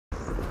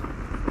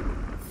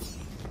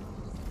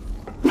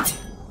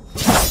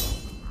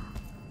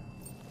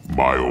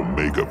My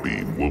Omega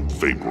Beam will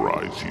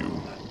vaporize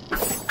you.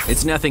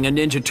 It's nothing a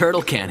Ninja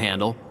Turtle can't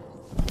handle.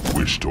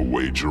 Wish to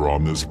wager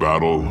on this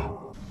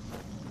battle?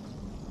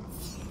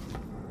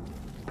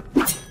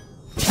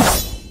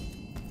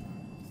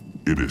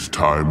 It is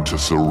time to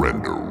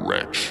surrender,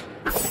 wretch.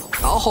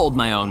 I'll hold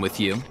my own with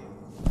you.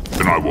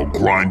 Then I will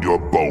grind your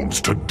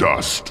bones to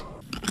dust.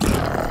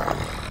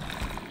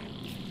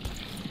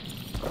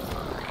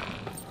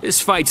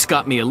 This fight's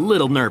got me a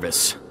little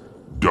nervous.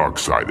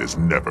 Darkseid has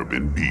never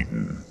been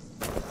beaten.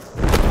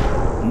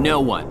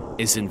 No one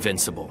is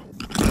invincible.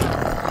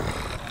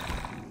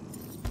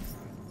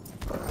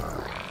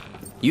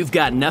 You've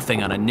got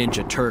nothing on a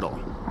Ninja Turtle.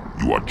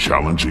 You are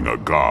challenging a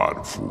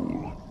god,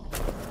 fool.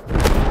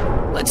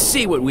 Let's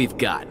see what we've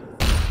got.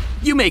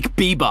 You make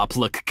Bebop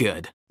look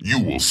good. You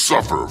will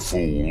suffer,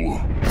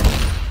 fool.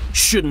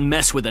 Shouldn't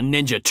mess with a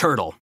Ninja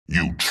Turtle.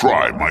 You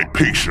try my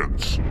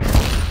patience.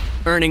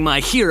 Earning my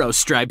hero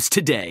stripes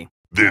today.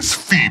 This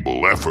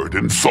feeble effort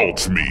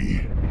insults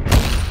me.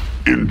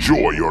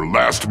 Enjoy your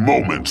last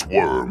moments,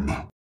 worm.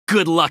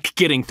 Good luck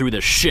getting through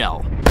the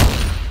shell.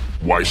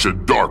 Why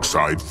should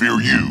Darkseid fear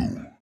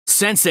you?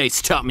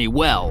 Sensei's taught me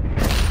well.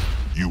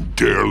 You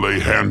dare lay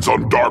hands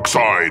on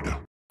Darkseid?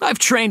 I've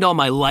trained all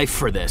my life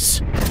for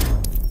this.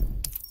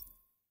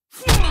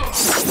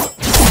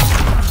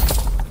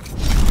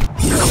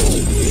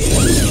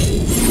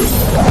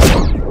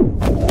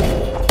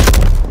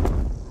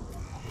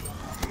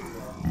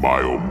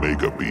 My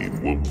Omega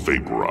Beam will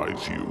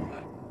vaporize you.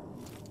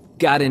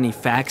 Got any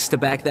facts to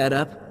back that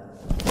up?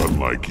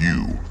 Unlike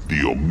you,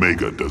 the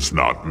Omega does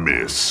not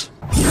miss.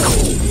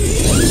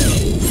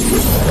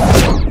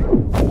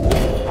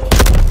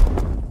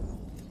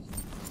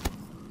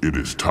 It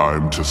is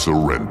time to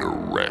surrender,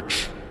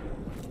 wretch.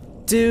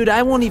 Dude,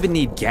 I won't even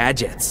need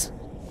gadgets.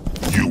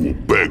 You will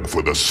beg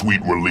for the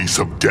sweet release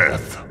of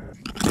death.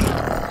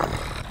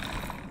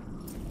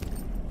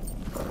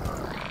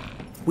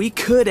 We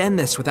could end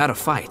this without a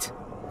fight.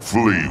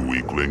 Flee,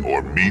 weakling,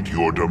 or meet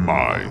your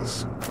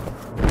demise.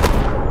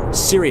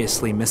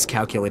 Seriously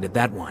miscalculated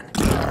that one.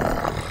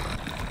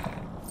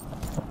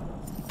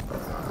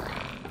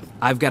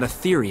 I've got a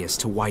theory as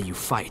to why you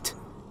fight.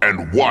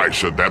 And why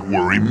should that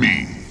worry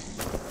me?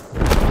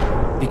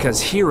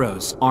 Because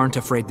heroes aren't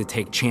afraid to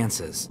take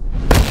chances.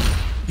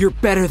 You're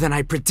better than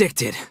I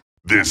predicted.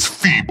 This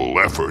feeble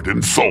effort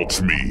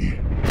insults me.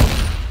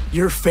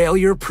 Your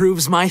failure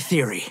proves my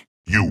theory.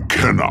 You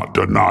cannot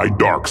deny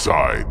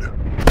Darkseid.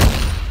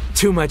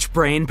 Too much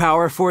brain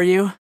power for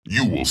you?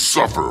 You will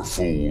suffer,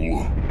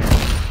 fool.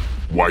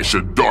 Why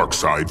should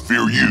Darkseid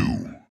fear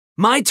you?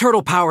 My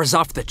turtle power's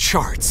off the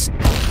charts.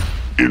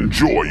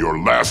 Enjoy your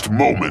last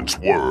moments,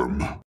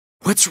 worm.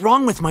 What's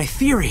wrong with my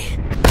theory?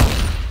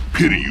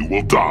 Pity you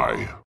will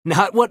die.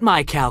 Not what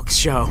my calcs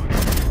show.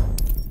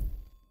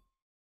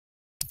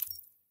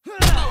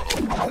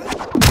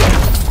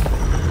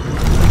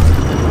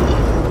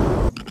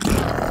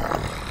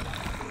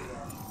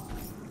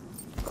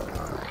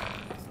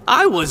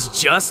 I was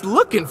just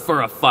looking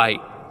for a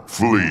fight.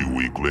 Flee,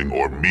 weakling,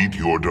 or meet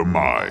your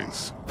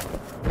demise.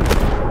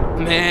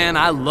 Man,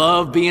 I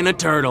love being a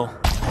turtle.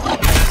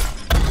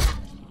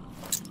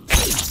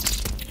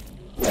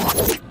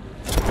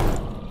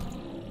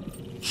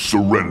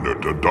 Surrender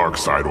to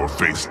Darkseid or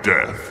face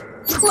death.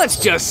 Let's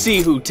just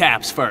see who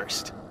taps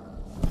first.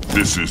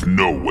 This is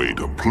no way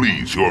to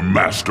please your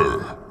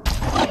master.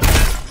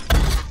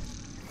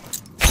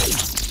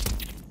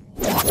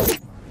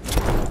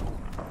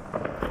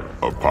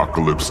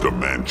 Apocalypse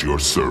demands your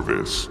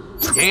service.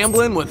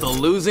 Gambling with a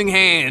losing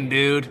hand,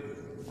 dude.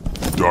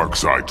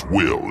 Darkseid's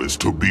will is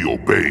to be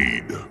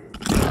obeyed.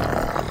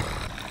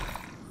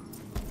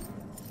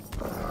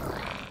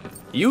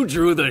 You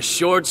drew the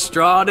short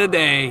straw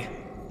today.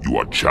 You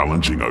are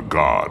challenging a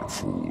god,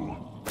 fool.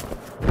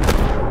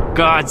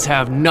 Gods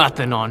have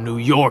nothing on New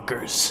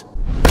Yorkers.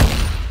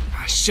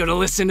 I should've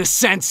listened to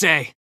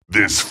Sensei.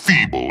 This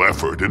feeble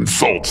effort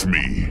insults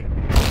me.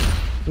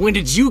 When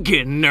did you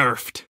get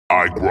nerfed?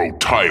 I grow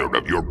tired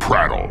of your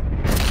prattle.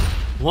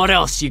 What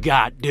else you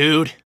got,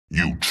 dude?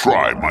 You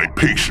try my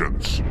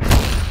patience.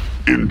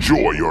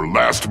 Enjoy your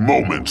last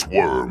moments,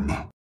 worm.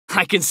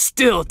 I can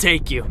still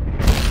take you.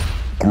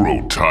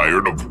 Grow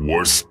tired of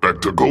war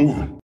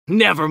spectacle?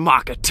 Never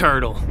mock a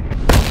turtle.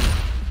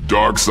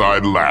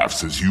 Darkseid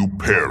laughs as you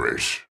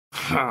perish.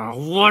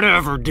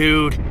 Whatever,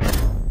 dude.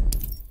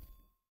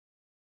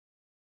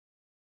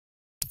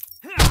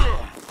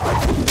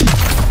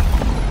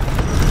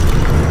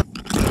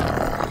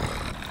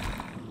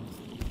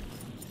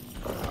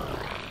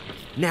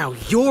 Now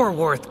you're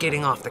worth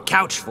getting off the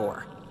couch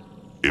for.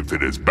 If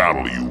it is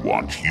battle you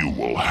want, you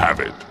will have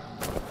it.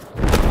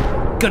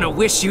 Gonna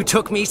wish you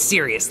took me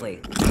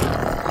seriously.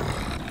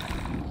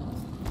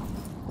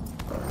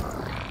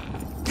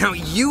 Now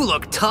you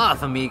look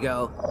tough,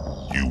 amigo.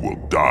 You will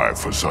die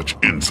for such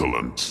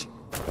insolence.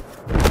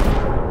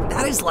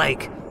 That is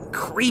like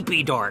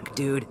creepy dark,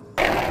 dude.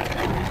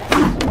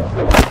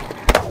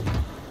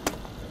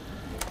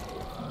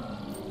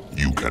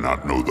 You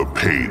cannot know the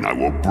pain I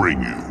will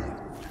bring you.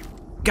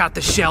 Got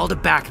the shell to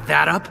back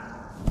that up?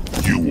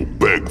 You will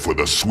beg for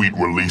the sweet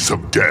release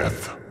of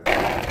death.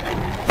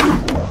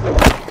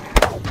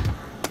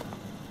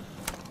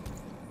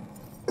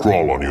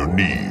 Crawl on your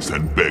knees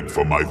and beg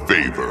for my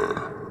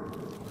favor.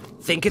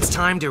 Think it's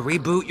time to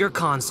reboot your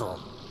console.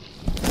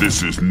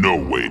 This is no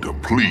way to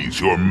please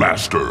your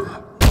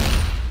master.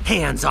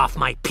 Hands off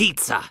my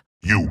pizza!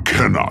 You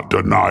cannot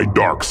deny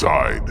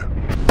Darkseid.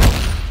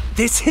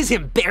 This is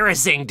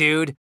embarrassing,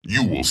 dude!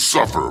 You will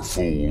suffer,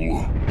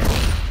 fool.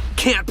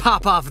 Can't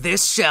pop off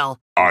this shell.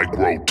 I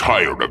grow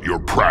tired of your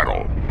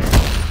prattle.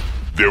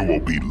 There will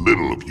be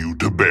little of you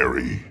to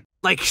bury.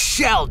 Like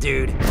shell,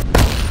 dude!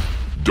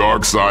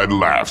 Darkseid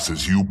laughs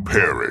as you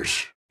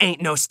perish.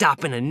 Ain't no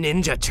stopping a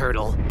ninja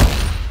turtle.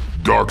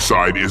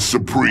 Darkseid is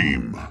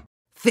supreme.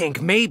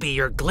 Think maybe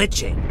you're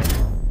glitching.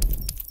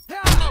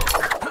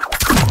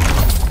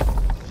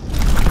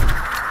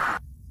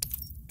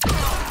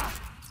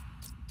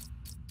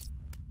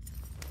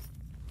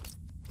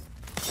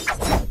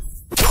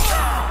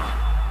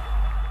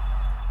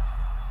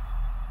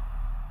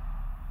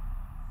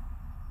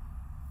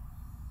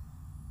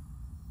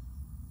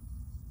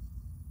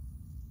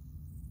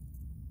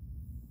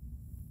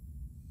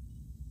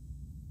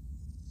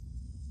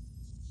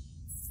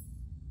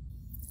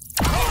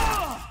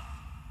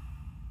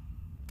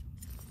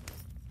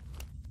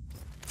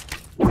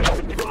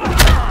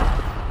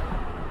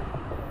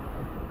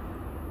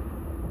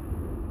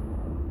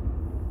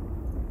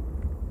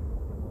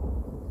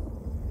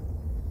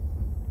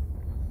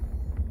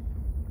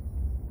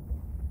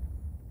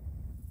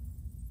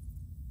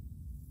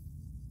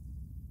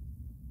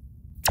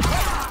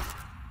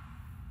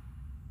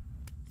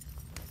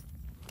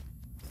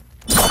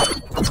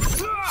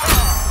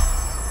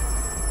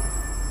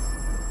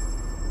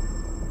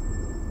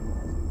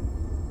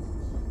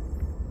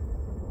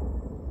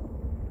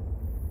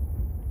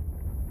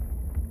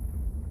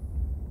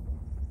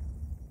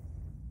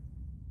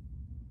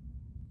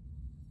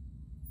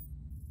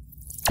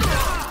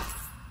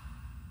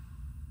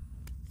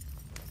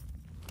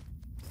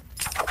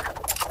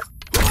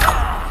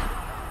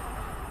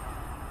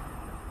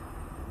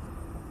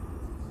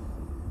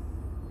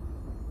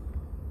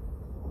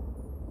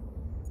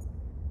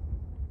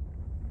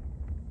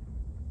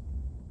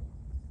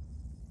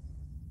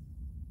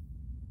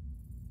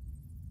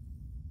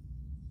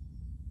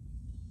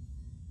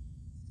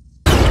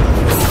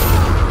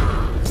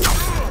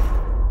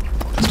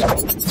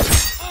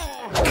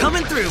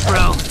 Coming through,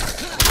 bro.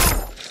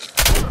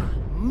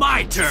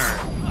 My turn.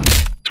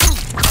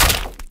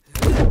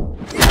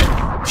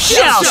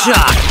 Shell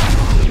shock.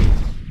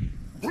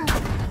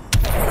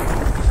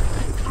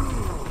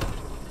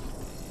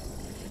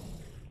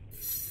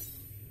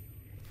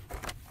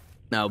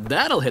 Now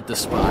that'll hit the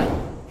spot.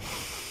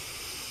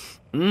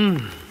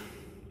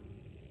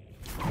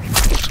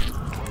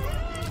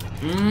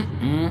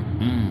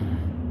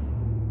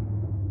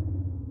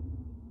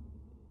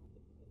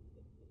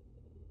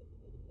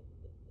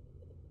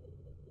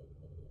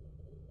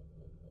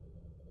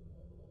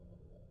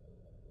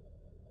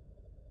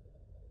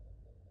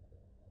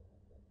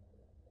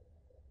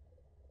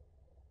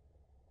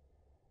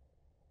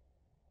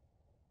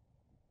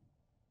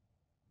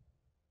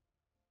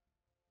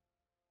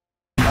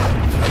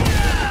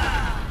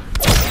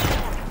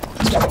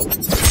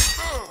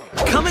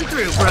 Coming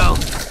through, bro.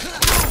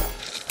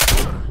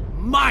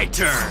 My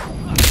turn.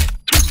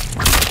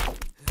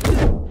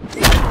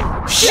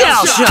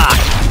 Shell shock.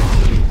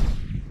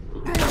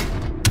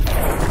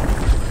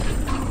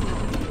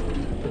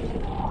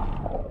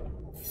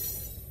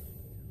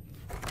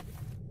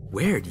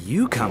 Where'd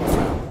you come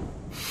from?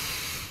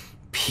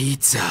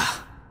 Pizza.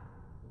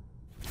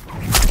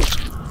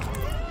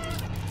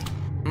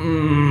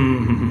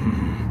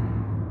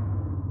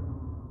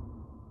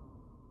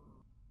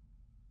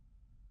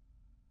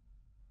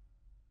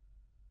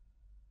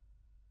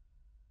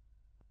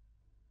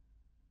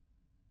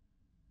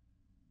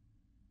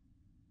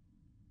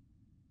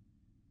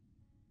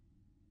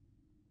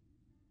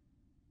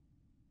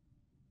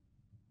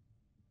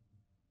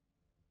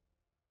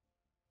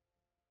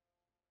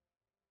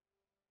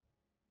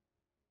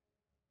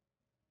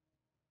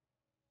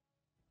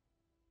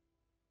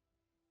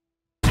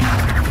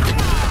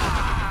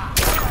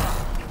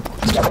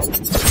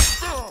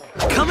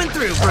 Coming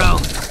through, bro.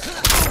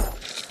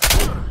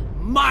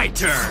 My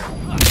turn.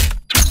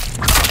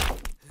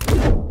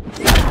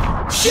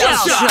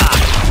 Shell shock.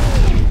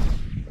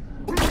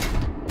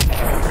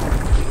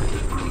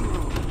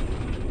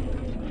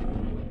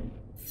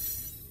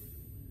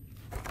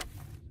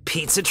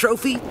 Pizza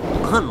trophy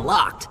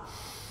unlocked.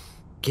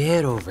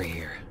 Get over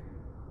here.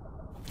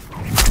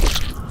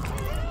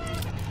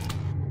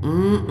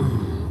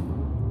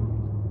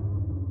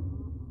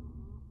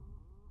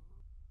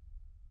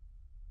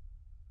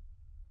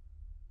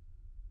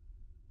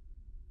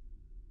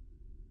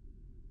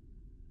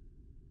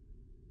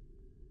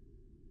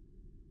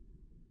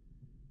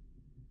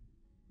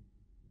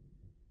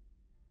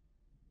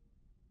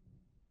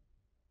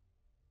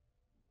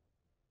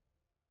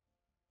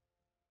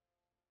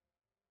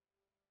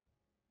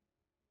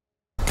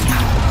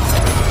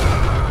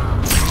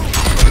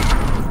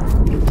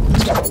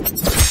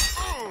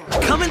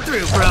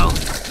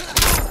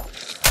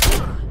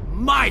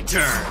 My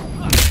turn!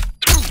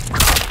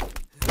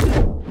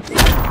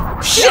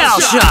 Shell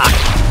Shock!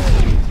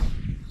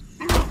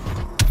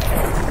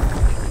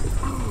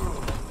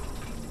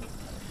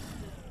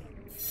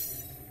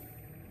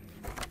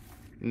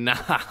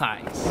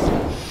 Nice.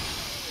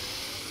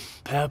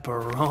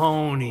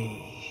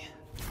 Pepperoni.